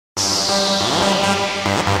Yo,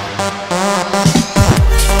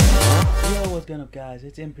 what's going up guys,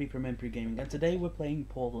 it's Impri from Impri Gaming and today we're playing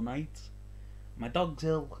Portal Knight. My dog's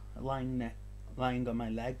ill, lying on my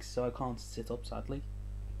legs, so I can't sit up sadly.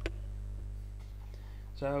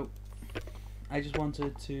 So, I just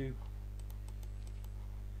wanted to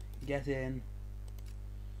get in.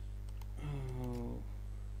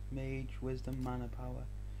 Mage, Wisdom, Mana, Power,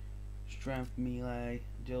 Strength, Melee,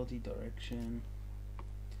 Agility, Direction.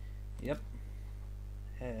 Yep.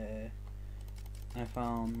 Hair. I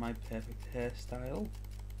found my perfect hairstyle.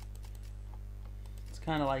 It's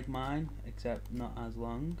kind of like mine, except not as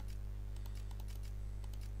long.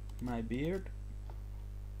 My beard.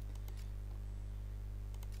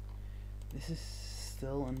 This is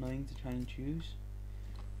still annoying to try and choose.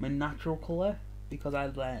 My natural colour, because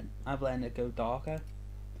I've learned it go darker,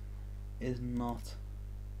 is not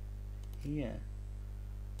here.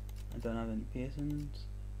 I don't have any piercings.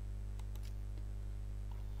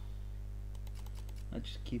 I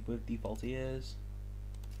just keep with default ears.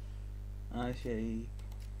 Eye shape.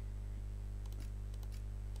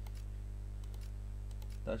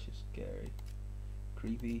 That's just scary.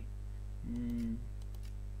 Creepy. And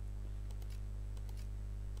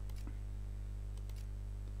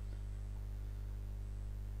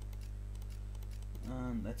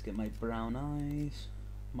let's get my brown eyes.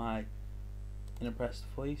 My unimpressed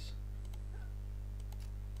voice.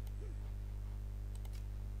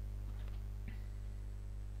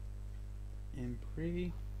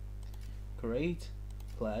 Impri. Create.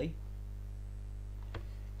 Play.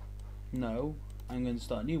 No, I'm going to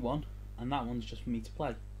start a new one, and that one's just for me to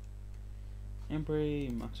play.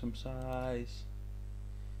 Impri. Maximum size.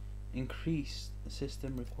 Increase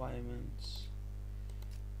system requirements.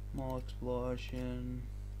 More exploration.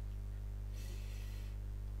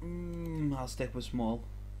 I'll stick with small.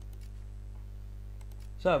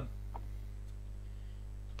 So,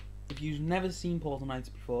 if you've never seen Portal Knights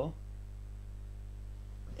before,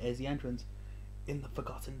 here's the entrance. In the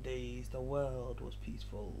forgotten days, the world was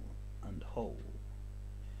peaceful and whole,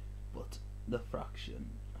 but the fractor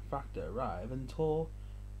arrived and tore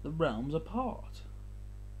the realms apart.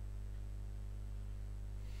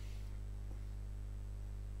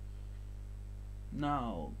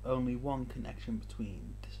 Now, only one connection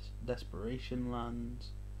between Desperation Lands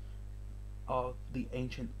are the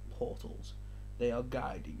ancient portals. They are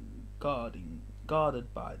guarded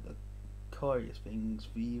by the curious things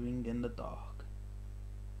thriving in the dark.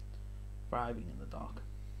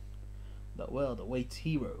 The world awaits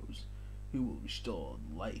heroes who will restore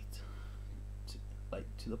light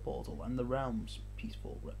to the portal and the realms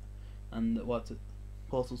peaceful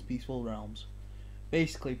portal's peaceful realms.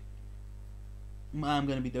 Basically, what I'm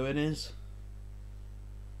going to be doing is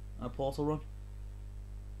a portal run.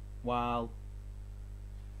 While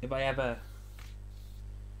if I ever,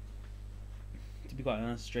 to be quite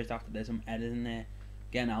honest, straight after this I'm editing it,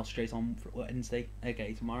 getting out straight on for Wednesday,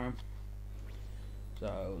 okay, tomorrow.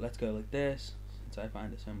 So let's go like this, since I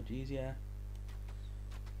find it so much easier.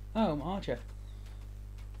 Oh, I'm Archer.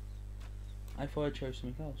 I thought I chose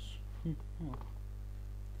something else. Oh.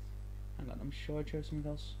 Hang on, I'm sure I chose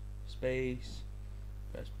something else. Space,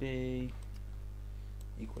 press B,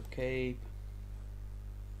 equip cape,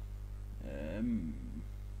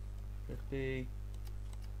 press B.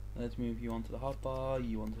 Let's move you onto the hotbar,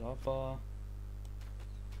 you onto the hotbar.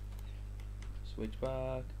 Switch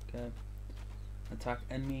back, okay. Attack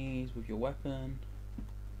enemies with your weapon.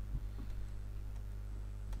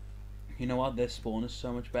 You know what, this spawn is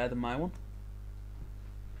so much better than my one.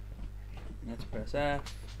 Let's press F.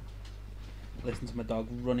 Listen to my dog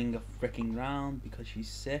running a freaking round because she's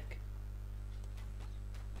sick.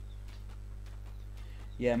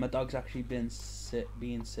 Yeah, my dog's actually being sick,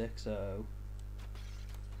 so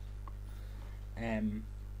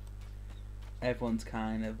everyone's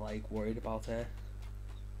kind of like worried about her.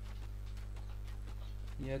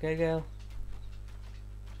 You okay, girl?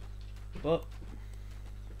 But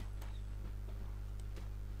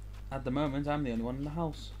at the moment I'm the only one in the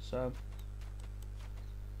house, so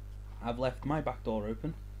I've left my back door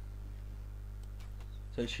open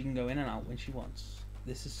so she can go in and out when she wants.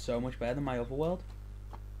 This is so much better than my other world.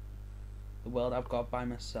 The world I've got by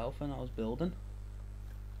myself and I was building.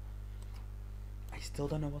 I still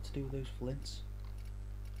don't know what to do with those flints.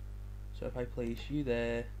 So if I place you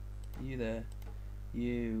there, you there,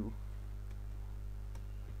 you.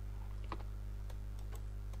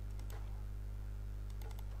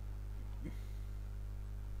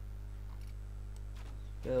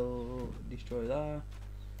 Build, destroy that.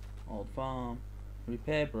 Old farm.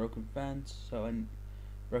 Repair broken fence. So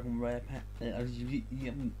broken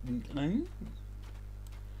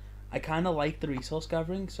I kind of like the resource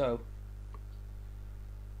gathering, so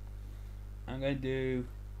I'm going to do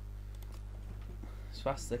as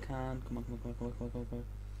fast as I can. Come on, come on, come on, come on, come on, come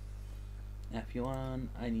on. F1,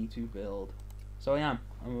 I need to build. So I'm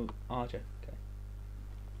an archer, okay.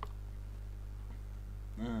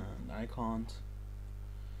 And I can't.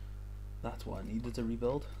 That's what I needed to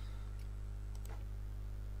rebuild.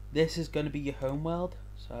 This is going to be your home world,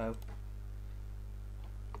 so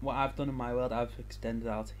what I've done in my world, I've extended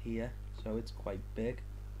out here, so it's quite big.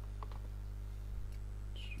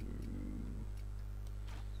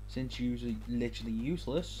 Since usually literally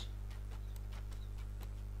useless,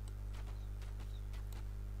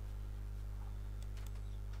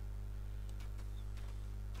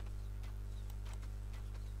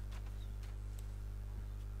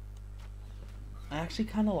 I actually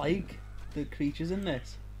kind of like the creatures in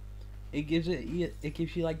this. It gives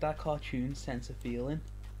you like that cartoon sense of feeling,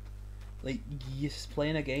 like you're just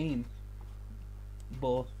playing a game,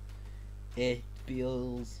 but it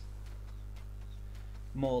feels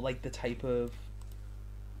more like the type of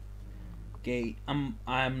game. I'm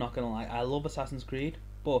not gonna lie, I love Assassin's Creed,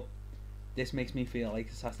 but this makes me feel like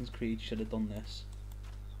Assassin's Creed should have done this.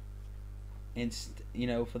 You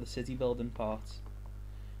know, for the city building parts.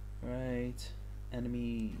 Right,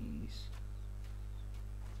 enemies.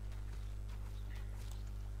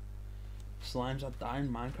 Slimes are dying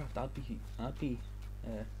in Minecraft. I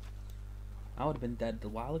would have been dead a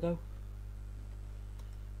while ago.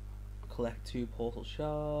 Collect 2 portal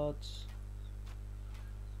shards.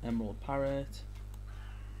 Emerald parrot.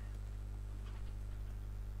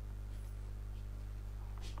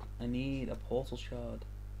 I need a portal shard.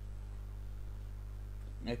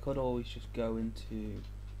 I could always just go into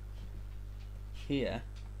here.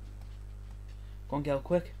 Go on, girl,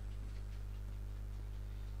 quick.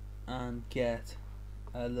 And get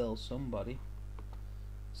a little somebody,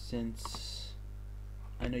 since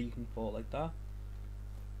I know you can fall like that.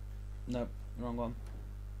 No, wrong one.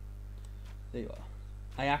 There you are.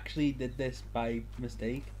 I actually did this by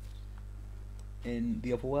mistake in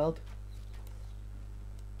the other world.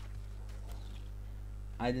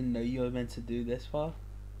 I didn't know you were meant to do this far.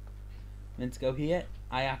 Meant to go here.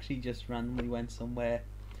 I actually just randomly went somewhere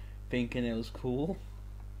thinking it was cool.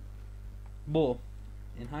 But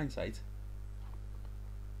in hindsight,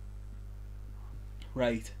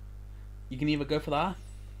 right, you can either go for that,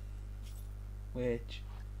 which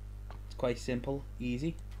is quite simple,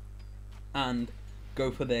 easy, and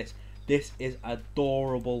go for this. This is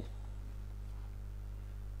adorable.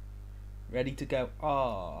 Ready to go.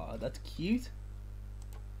 Ah, that's cute.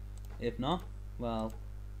 If not, well,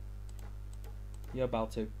 you're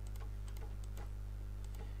about to.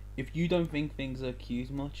 If you don't think things are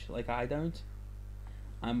cute much, like I don't,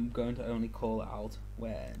 I'm going to only call it out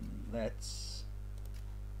when let's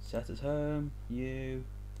set at home. You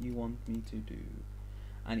want me to do.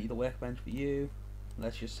 I need a workbench for you.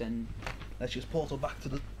 Let's just portal back to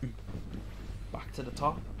the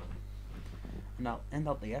top, and I'll end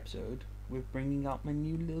out the episode with bringing out my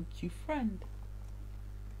new little cute friend.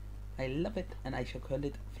 I love it, and I shall call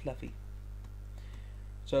it Fluffy.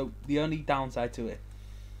 So the only downside to it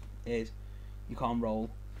is you can't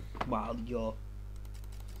roll while you're.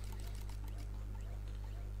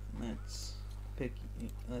 Let's make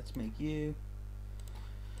you.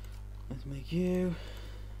 Let's make you.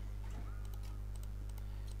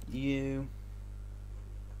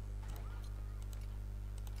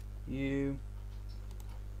 You.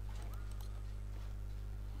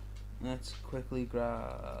 Let's quickly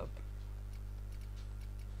grab.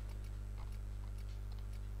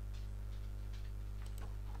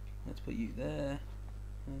 Let's put you there.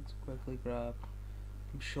 Let's quickly grab.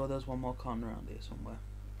 I'm sure there's one more corner around here somewhere.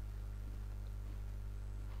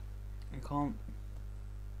 I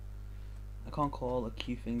can't call a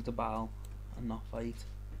Q thing to battle and not fight.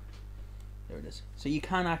 There it is. So you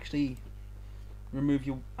can actually remove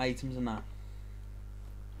your items and that.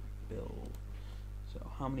 Build. So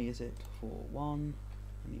how many is it? For 1.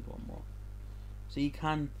 I need 1 more. So you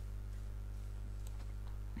can,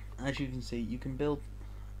 as you can see, you can build.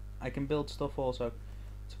 I can build stuff also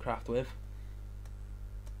to craft with.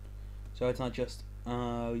 So it's not just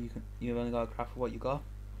you've only got to craft with what you got.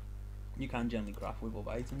 You can generally craft with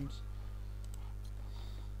other items.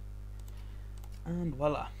 And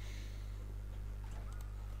voila.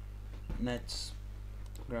 Let's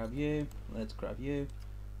grab you. Let's grab you.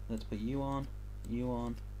 Let's put you on. You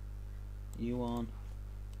on. You on.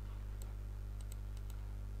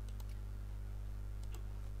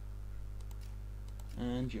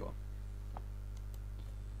 And you on.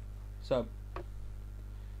 So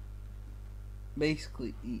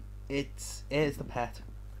basically, here's the pet.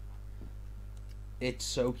 It's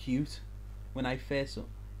so cute. When I first saw,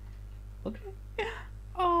 look at it.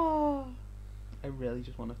 Oh, I really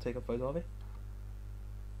just want to take a photo of it.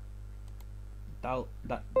 That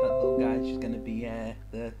little guy is just gonna be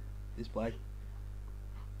the display.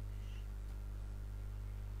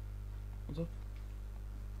 What's up?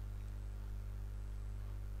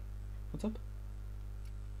 What's up?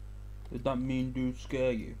 Did that mean dude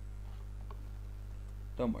scare you?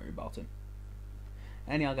 Don't worry about him.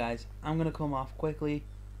 Anyhow, guys, I'm gonna come off quickly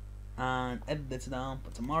and edit this down for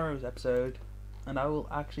tomorrow's episode, and I will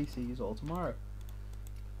actually see you all tomorrow.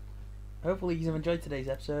 Hopefully you have enjoyed today's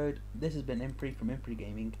episode. This has been Impri from Impri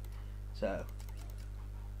Gaming. So,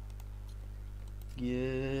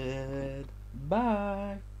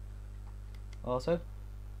 goodbye. Also,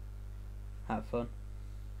 have fun.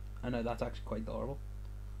 I know that's actually quite adorable.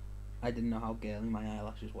 I didn't know how girly my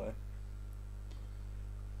eyelashes were.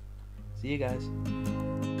 See you guys.